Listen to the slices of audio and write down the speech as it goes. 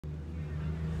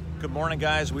Good morning,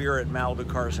 guys. We are at Malibu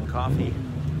Cars and Coffee.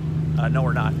 No,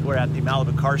 we're not. We're at the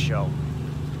Malibu Car Show.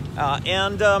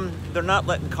 And they're not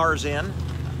letting cars in.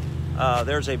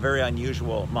 There's a very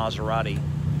unusual Maserati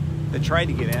that tried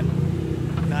to get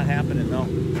in. Not happening, though.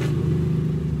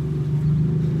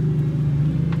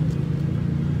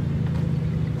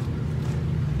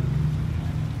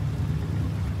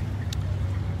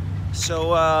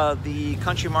 So the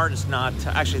Country Mart is not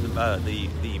actually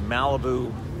the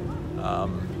Malibu,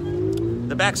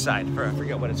 the backside. I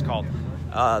forget what it's called.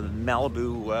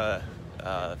 Malibu,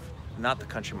 not the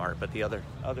Country Mart, but the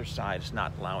other side is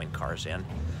not allowing cars in.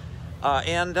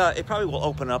 And it probably will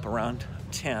open up around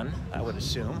 10, I would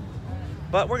assume.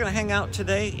 But we're gonna hang out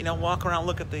today. You know, walk around,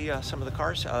 look at the some of the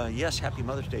cars. Yes, happy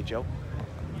Mother's Day, Joe.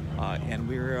 And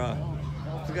we've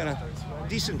got a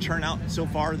decent turnout so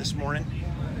far this morning.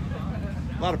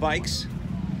 A lot of bikes.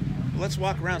 Let's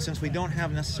walk around since we don't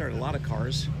have necessarily a lot of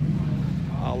cars.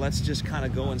 Let's just kind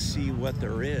of go and see what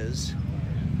there is.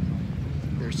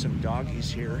 There's some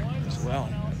doggies here as well.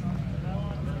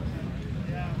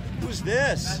 Who's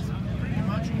this?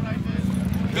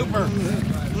 Cooper.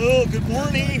 Oh, good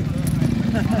morning.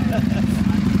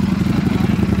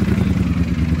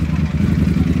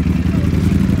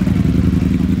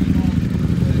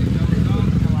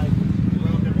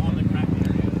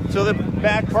 So the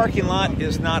back parking lot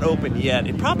is not open yet.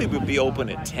 It probably would be open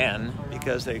at 10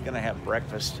 because they're going to have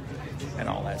breakfast and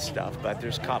all that stuff. But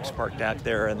there's cops parked out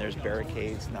there and there's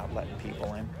barricades not letting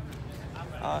people in.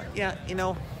 Yeah, you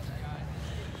know,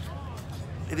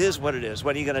 it is what it is.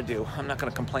 What are you going to do? I'm not going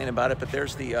to complain about it, but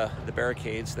there's the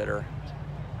barricades that are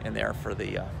in there for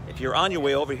the... if you're on your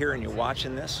way over here and you're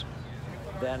watching this,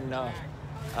 then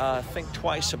think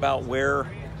twice about where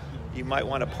you might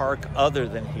want to park other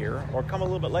than here, or come a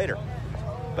little bit later.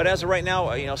 But as of right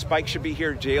now, you know, Spike should be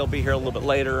here, Jay will be here a little bit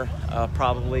later,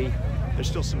 probably. There's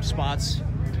still some spots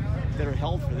that are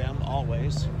held for them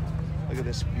always. Look at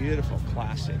this beautiful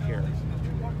classic here.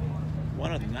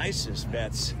 One of the nicest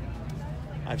bets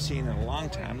I've seen in a long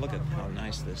time. Look at how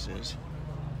nice this is.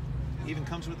 Even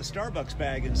comes with a Starbucks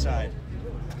bag inside.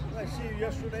 Did I see you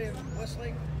yesterday in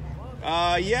Westlake?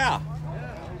 Yeah.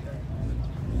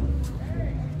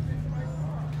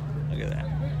 Look at that.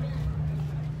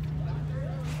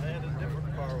 I had a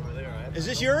different car over there. Is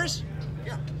this yours?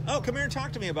 Yeah. Oh, come here and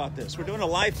talk to me about this. We're doing a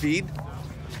live feed.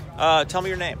 Tell me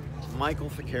your name. Michael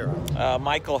Ficara.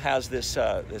 Michael has this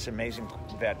this amazing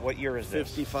vet. What year is this?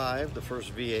 55, the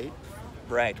first V8.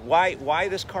 Right. Why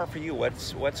this car for you?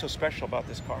 What's so special about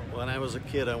this car? When I was a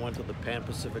kid, I went to the Pan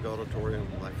Pacific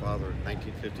Auditorium with my father in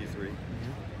 1953.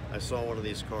 I saw one of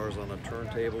these cars on a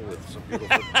turntable with some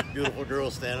beautiful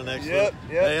girls standing next to it.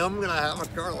 Yep. Hey, I'm gonna have a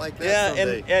car like that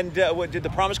someday. And what, did the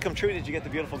promise come true? Did you get the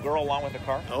beautiful girl along with the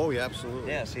car? Oh yeah, absolutely.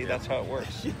 Yeah, see, that's how it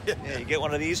works. Yeah, you get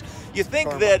one of these. You think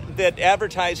that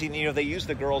advertising, you know, they use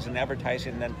the girls in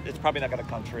advertising, then it's probably not going to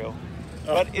come true.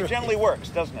 But it generally works,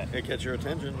 doesn't it? It gets your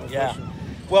attention. No Yeah. question.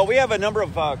 Well, we have a number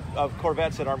of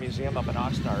Corvettes at our museum up in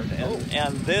Oxnard,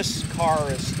 and this car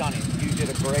is stunning. You did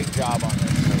a great job on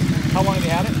this. How long have you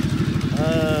had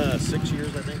it? 6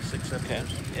 years, I think, 6-7 years.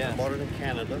 Yeah. I bought it in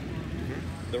Canada.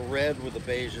 The red with the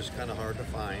beige is kind of hard to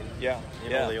find. Yeah. You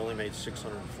know, they only made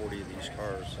 640 of these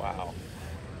cars. Wow.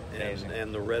 Amazing.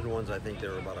 And the red ones, I think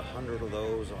there were about 100 of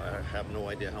those. I have no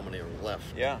idea how many are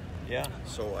left. Yeah.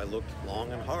 So I looked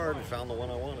long and hard and found the one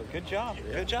I wanted. Good job.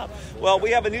 Yeah. Good job. Well,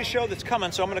 we have a new show that's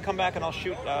coming, so I'm going to come back and I'll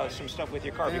shoot some stuff with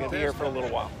your car. You're going to be here for a little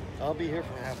while. I'll be here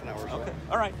for half an hour. Okay.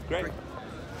 All right. Great.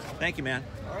 Thank you, man.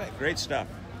 All right. Great stuff.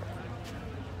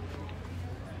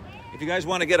 If you guys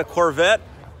want to get a Corvette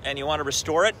and you want to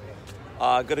restore it,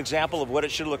 a good example of what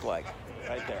it should look like,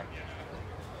 right there.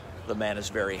 The man is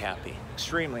very happy,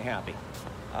 extremely happy.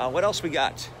 What else we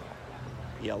got?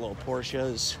 Yellow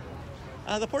Porsches.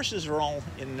 The Porsches are all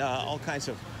in all kinds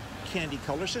of candy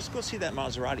colors. Just go see that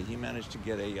Maserati. He managed to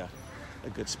get a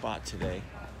good spot today.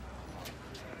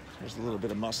 There's a little bit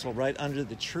of muscle right under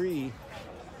the tree.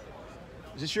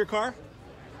 Is this your car?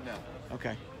 No.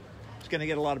 Okay. It's going to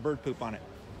get a lot of bird poop on it.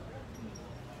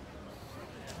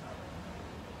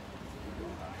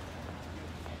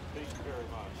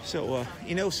 So,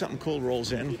 you know, something cool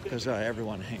rolls in because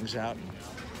everyone hangs out and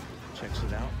checks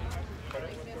it out.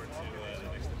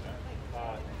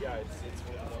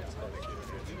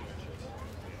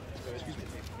 Excuse me.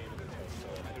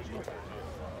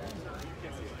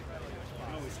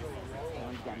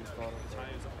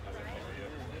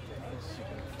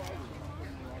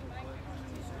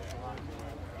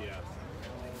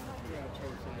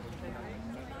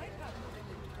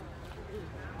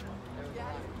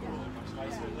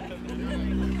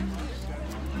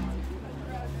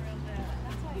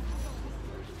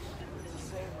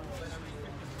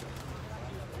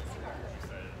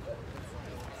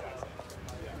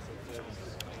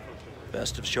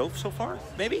 best of show so far.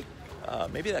 Maybe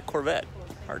that Corvette.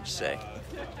 Hard to say.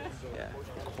 Yeah,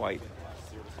 quite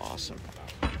awesome.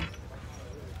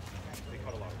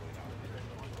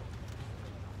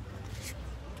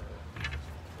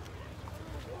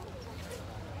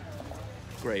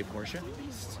 Gray Porsche.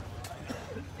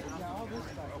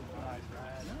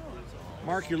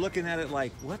 Mark, you're looking at it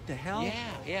like, what the hell?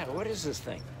 Yeah. What is this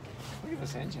thing? Look at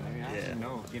this engine. I mean, I don't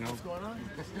know. You know. What's going on?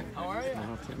 How are you?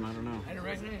 No, Tim, I don't know. I didn't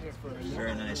recognize you at first.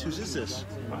 Very nice. Whose is this?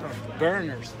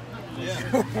 Burners.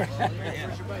 Yeah.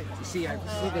 You see, I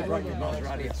see they brought your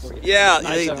Maserati up for you. Yeah,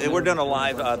 Nice, we're doing a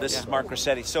live. This is Mark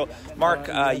Rossetti. So, Mark,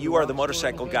 you are the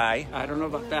motorcycle guy. I don't know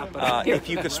about that, but If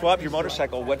you could swap your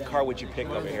motorcycle, what car would you pick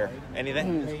over here?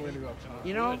 Anything?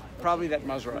 you know, probably that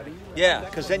Maserati. Yeah,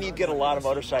 because then you'd get a lot of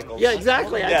motorcycles. Yeah,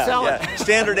 exactly. I'd sell it.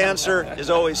 Standard answer is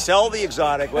always sell the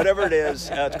exotic, whatever it is.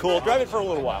 It's cool. Drive it for a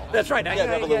little while. That's right. Yeah,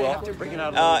 drive it a little while. Have to bring it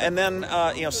out. A And then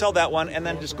sell that one, and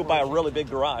then just go buy a really big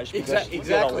garage because you get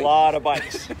a Exactly. lot of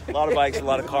bikes, a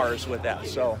lot of cars with that.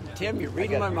 So Tim, you're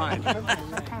reading my mind.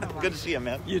 good to see you,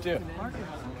 man. You too.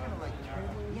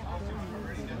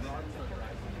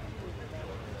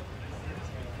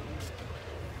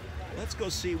 Let's go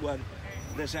see what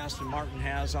this Aston Martin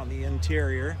has on the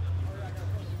interior.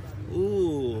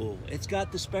 Ooh, it's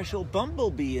got the special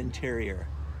Bumblebee interior.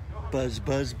 Buzz,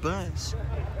 buzz, buzz.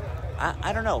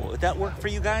 I don't know. Would that work for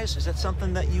you guys? Is that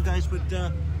something that you guys would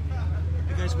dig?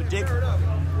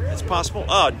 It's possible.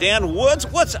 Oh, Dan Woods.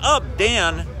 What's up,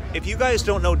 Dan? If you guys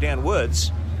don't know Dan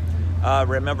Woods,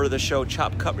 remember the show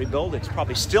Chop, Cut, Rebuild? It's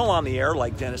probably still on the air,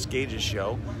 like Dennis Gage's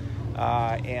show.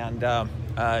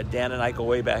 Dan and I go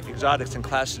way back. Exotics and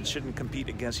classes shouldn't compete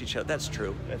against each other. That's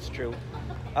true. That's true.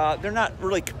 They're not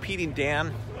really competing,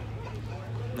 Dan.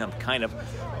 No, kind of.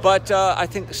 But I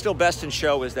think still best in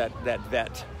show is that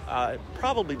vet.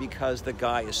 Probably because the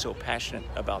guy is so passionate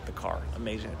about the car.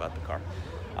 Amazing about the car.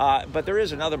 But there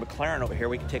is another McLaren over here.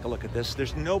 We can take a look at this.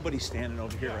 There's nobody standing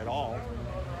over here at all.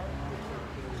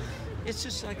 It's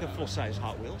just like a full-size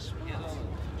Hot Wheels.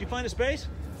 Did you find a space?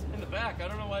 In the back. I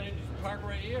don't know why didn't you park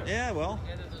right here. Yeah, well.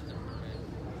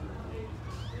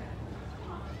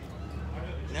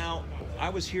 Now, I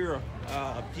was here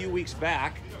a few weeks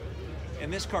back,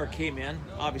 and this car came in,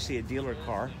 obviously a dealer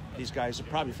car. These guys are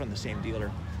probably from the same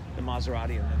dealer, the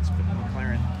Maserati and the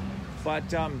McLaren. But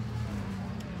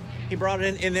he brought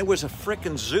it in, and it was a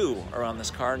frickin' zoo around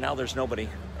this car. Now there's nobody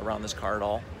around this car at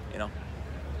all, you know.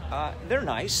 They're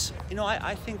nice. You know,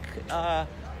 I think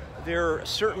they're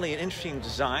certainly an interesting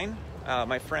design.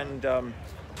 My friend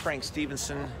Frank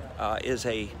Stevenson is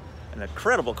an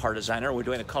incredible car designer. We're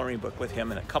doing a coloring book with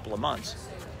him in a couple of months.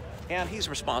 And he's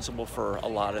responsible for a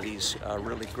lot of these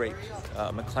really great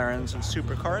McLarens and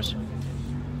supercars.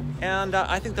 And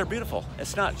I think they're beautiful.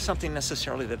 It's not something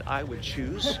necessarily that I would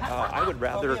choose. I would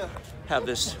rather have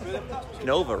this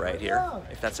Nova right here.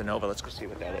 If that's a Nova, let's go see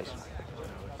what that is.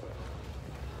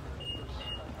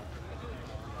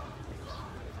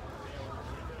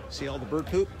 See all the bird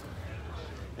poop?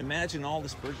 Imagine all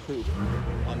this bird poop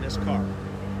on this car,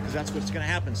 because that's what's going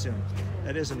to happen soon.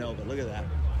 That is a Nova. Look at that.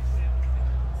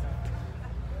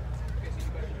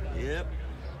 Yep.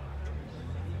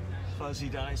 Fuzzy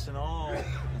dice and all.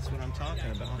 That's what I'm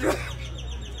talking about.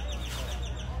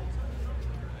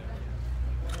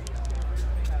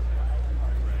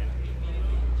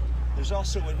 There's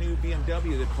also a new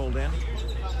BMW that pulled in.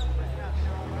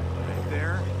 Right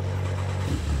there.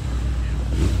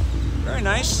 Very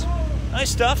nice. Nice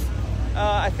stuff.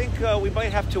 I think we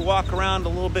might have to walk around a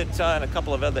little bit in a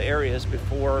couple of other areas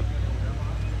before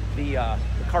the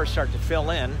cars start to fill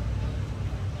in.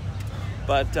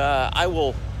 But I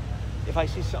will, if I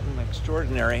see something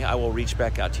extraordinary, I will reach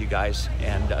back out to you guys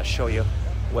and show you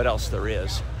what else there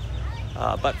is.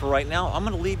 But for right now, I'm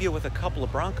going to leave you with a couple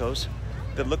of Broncos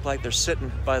that look like they're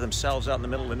sitting by themselves out in the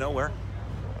middle of nowhere.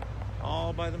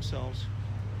 All by themselves.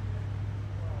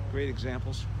 Great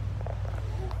examples.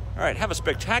 All right, have a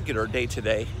spectacular day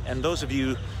today. And those of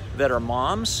you that are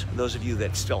moms, those of you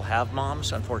that still have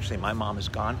moms, unfortunately my mom is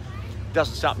gone,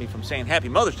 doesn't stop me from saying Happy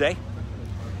Mother's Day.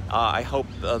 I hope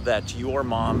that your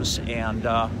moms and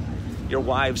your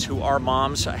wives who are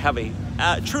moms have a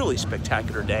truly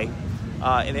spectacular day.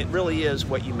 And it really is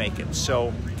what you make it.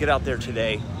 So get out there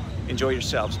today, enjoy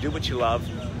yourselves, do what you love.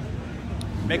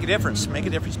 Make a difference,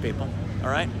 people, all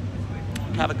right?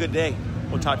 Have a good day.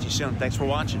 We'll talk to you soon. Thanks for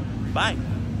watching. Bye.